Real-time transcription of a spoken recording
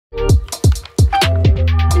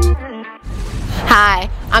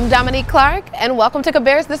I'm Dominique Clark, and welcome to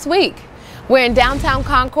Cabarrus This Week. We're in downtown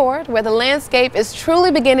Concord, where the landscape is truly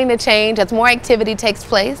beginning to change as more activity takes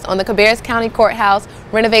place on the Cabarrus County Courthouse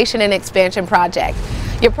renovation and expansion project.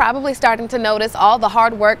 You're probably starting to notice all the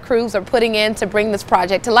hard work crews are putting in to bring this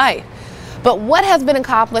project to life. But what has been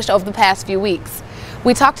accomplished over the past few weeks?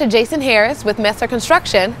 We talked to Jason Harris with Messer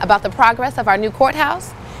Construction about the progress of our new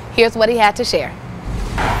courthouse. Here's what he had to share.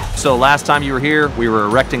 So last time you were here, we were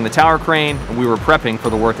erecting the tower crane and we were prepping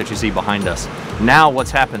for the work that you see behind us. Now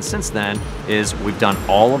what's happened since then is we've done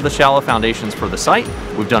all of the shallow foundations for the site.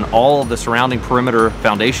 We've done all of the surrounding perimeter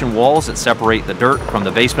foundation walls that separate the dirt from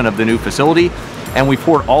the basement of the new facility. And we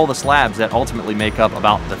poured all the slabs that ultimately make up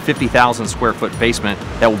about the 50,000 square foot basement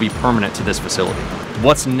that will be permanent to this facility.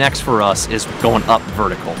 What's next for us is going up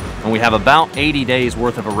vertical. And we have about 80 days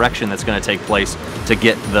worth of erection that's going to take place to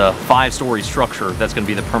get the 5-story structure that's going to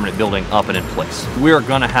be the permanent building up and in place. We are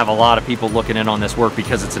going to have a lot of people looking in on this work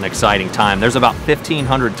because it's an exciting time. There's about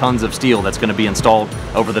 1,500 tons of steel that's going to be installed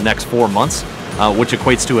over the next 4 months, which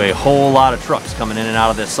equates to a whole lot of trucks coming in and out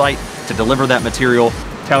of this site to deliver that material.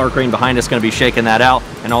 Tower crane behind us is going to be shaking that out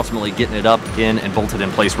and ultimately getting it up in and bolted in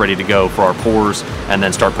place, ready to go for our pours, and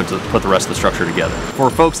then start put the rest of the structure together. For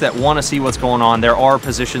folks that want to see what's going on, there are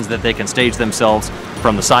positions that they can stage themselves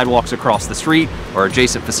from the sidewalks across the street or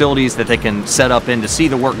adjacent facilities that they can set up in to see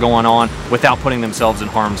the work going on without putting themselves in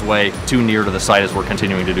harm's way too near to the site as we're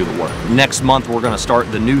continuing to do the work. Next month we're going to start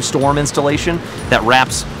the new storm installation that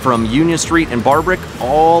wraps from Union Street and Barbrick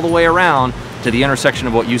all the way around to the intersection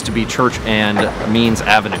of what used to be Church and Means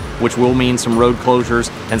Avenue, which will mean some road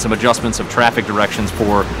closures and some adjustments of traffic directions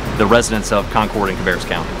for the residents of Concord and Cabarrus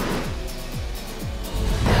County.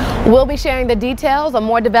 We'll be sharing the details on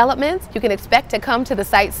more developments you can expect to come to the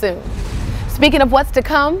site soon. Speaking of what's to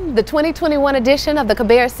come, the 2021 edition of the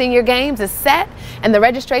Cabarrus Senior Games is set and the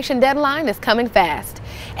registration deadline is coming fast.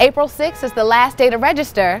 April 6th is the last day to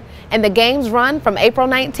register, and the games run from April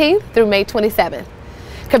 19th through May 27th.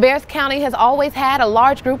 Cabarrus County has always had a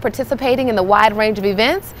large group participating in the wide range of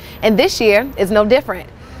events, and this year is no different.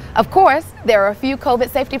 Of course, there are a few COVID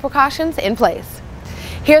safety precautions in place.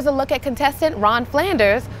 Here's a look at contestant Ron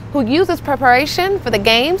Flanders, who uses preparation for the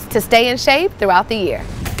games to stay in shape throughout the year.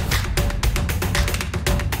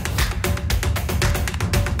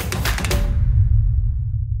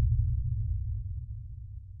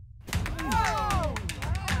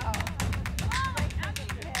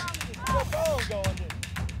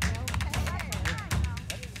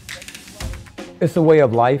 It's a way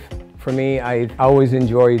of life for me. I always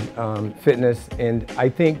enjoyed fitness, and I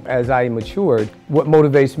think as I matured, what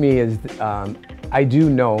motivates me is I do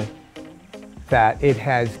know that it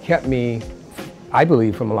has kept me, I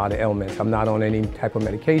believe, from a lot of ailments. I'm not on any type of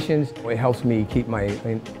medications. It helps me keep my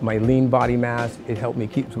lean body mass. It helped me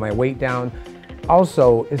keep my weight down.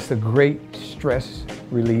 Also, it's a great stress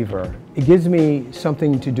reliever. It gives me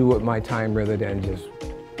something to do with my time rather than just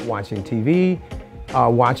watching TV.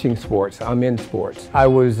 Watching sports. I'm in sports. I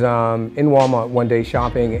was in Walmart one day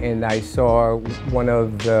shopping, and I saw one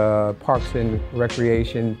of the Parks and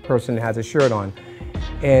Recreation person has a shirt on.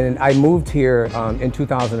 And I moved here in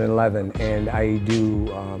 2011, and I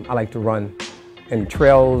like to run in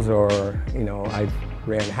trails, or I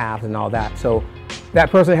ran halves and all that. So that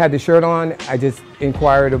person had the shirt on. I just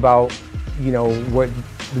inquired about what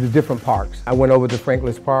the different parks. I went over to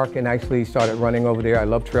Franklin's Park and actually started running over there. I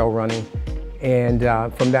love trail running. And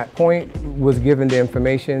from that point, was given the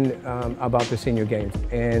information about the Senior Games.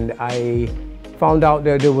 And I found out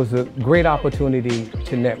that there was a great opportunity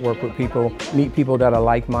to network with people, meet people that are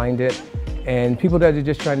like-minded, and people that are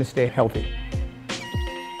just trying to stay healthy.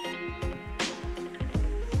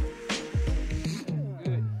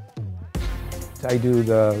 I do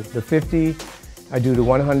the 50, I do the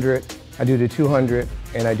 100, I do the 200,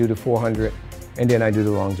 and I do the 400, and then I do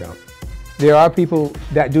the long jump. There are people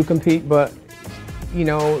that do compete, but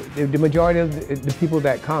the majority of the people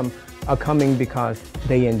that come are coming because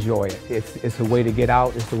they enjoy it. It's a way to get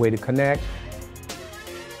out, it's a way to connect.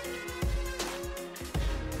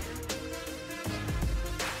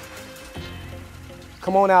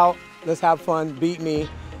 Come on out, let's have fun, beat me,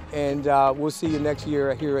 and we'll see you next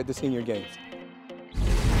year here at the Senior Games.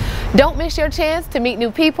 Don't miss your chance to meet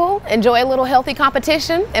new people, enjoy a little healthy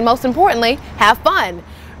competition, and most importantly, have fun.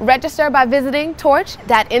 Register by visiting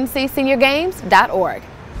torch.ncseniorgames.org.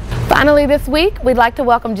 Finally this week, we'd like to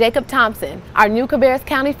welcome Jacob Thompson, our new Cabarrus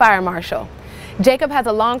County Fire Marshal. Jacob has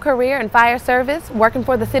a long career in fire service, working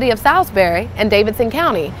for the city of Salisbury and Davidson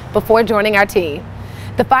County before joining our team.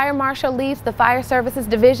 The Fire Marshal leads the Fire Services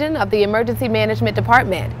Division of the Emergency Management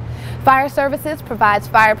Department. Fire Services provides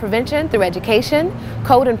fire prevention through education,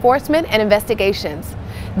 code enforcement, and investigations.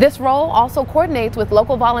 This role also coordinates with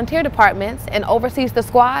local volunteer departments and oversees the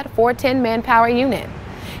Squad 410 manpower unit.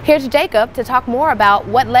 Here's Jacob to talk more about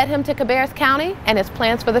what led him to Cabarrus County and his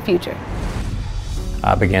plans for the future.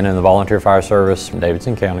 I began in the volunteer fire service in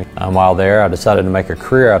Davidson County. While there, I decided to make a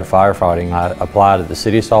career out of firefighting. I applied at the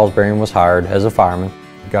city of Salisbury and was hired as a fireman.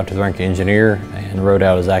 Got to the rank of engineer and rode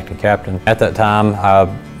out as acting captain. At that time, I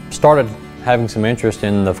started having some interest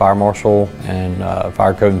in the fire marshal and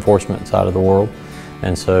fire code enforcement side of the world.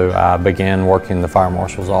 And so I began working in the fire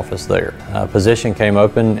marshal's office there. A position came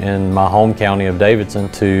open in my home county of Davidson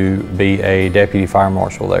to be a deputy fire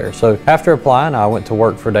marshal there. So after applying, I went to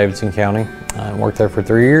work for Davidson County. I worked there for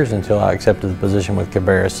 3 years until I accepted the position with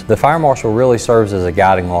Cabarrus. The fire marshal really serves as a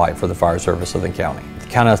guiding light for the fire service of the county. It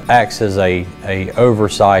kind of acts as a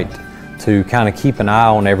oversight to kind of keep an eye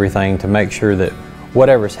on everything to make sure that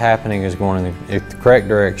whatever's happening is going in the correct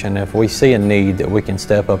direction. If we see a need, that we can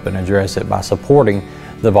step up and address it by supporting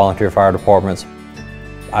the volunteer fire departments.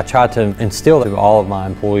 I try to instill to all of my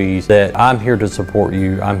employees that I'm here to support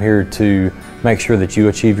you. I'm here to make sure that you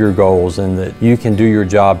achieve your goals and that you can do your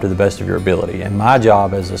job to the best of your ability. And my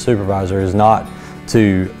job as a supervisor is not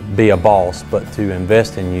to be a boss, but to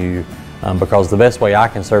invest in you because the best way I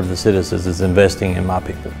can serve the citizens is investing in my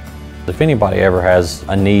people. If anybody ever has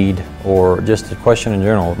a need or just a question in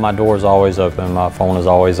general, my door is always open, my phone is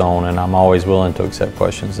always on, and I'm always willing to accept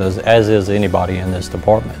questions, as is anybody in this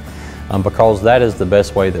department. Because that is the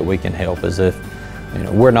best way that we can help, is if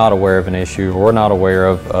we're not aware of an issue or we're not aware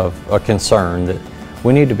of a concern, that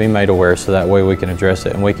we need to be made aware so that way we can address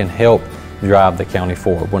it and we can help drive the county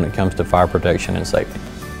forward when it comes to fire protection and safety.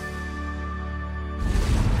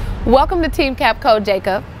 Welcome to Team Capco,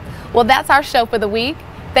 Jacob. Well, that's our show for the week.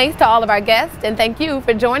 Thanks to all of our guests, and thank you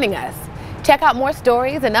for joining us. Check out more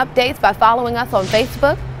stories and updates by following us on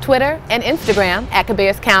Facebook, Twitter, and Instagram at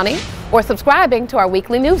Cabarrus County, or subscribing to our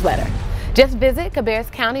weekly newsletter. Just visit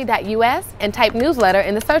cabarruscounty.us and type newsletter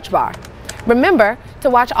in the search bar. Remember to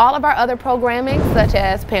watch all of our other programming, such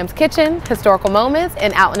as Pam's Kitchen, Historical Moments,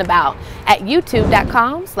 and Out and About at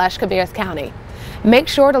youtube.com/Cabarrus County. Make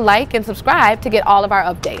sure to like and subscribe to get all of our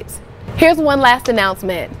updates. Here's one last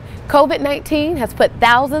announcement. COVID-19 has put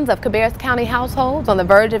thousands of Cabarrus County households on the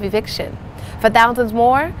verge of eviction. For thousands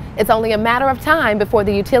more, it's only a matter of time before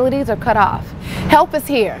the utilities are cut off. Help is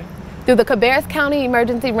here. Through the Cabarrus County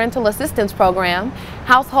Emergency Rental Assistance Program,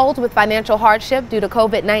 households with financial hardship due to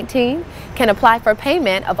COVID-19 can apply for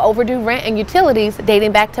payment of overdue rent and utilities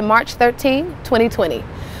dating back to March 13, 2020.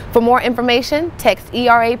 For more information, text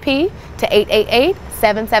ERAP to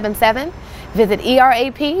 888-777, visit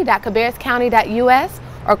erap.cabarruscounty.us,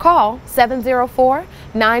 or call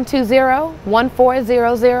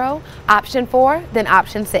 704-920-1400, option 4, then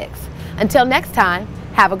option 6. Until next time,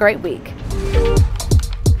 have a great week.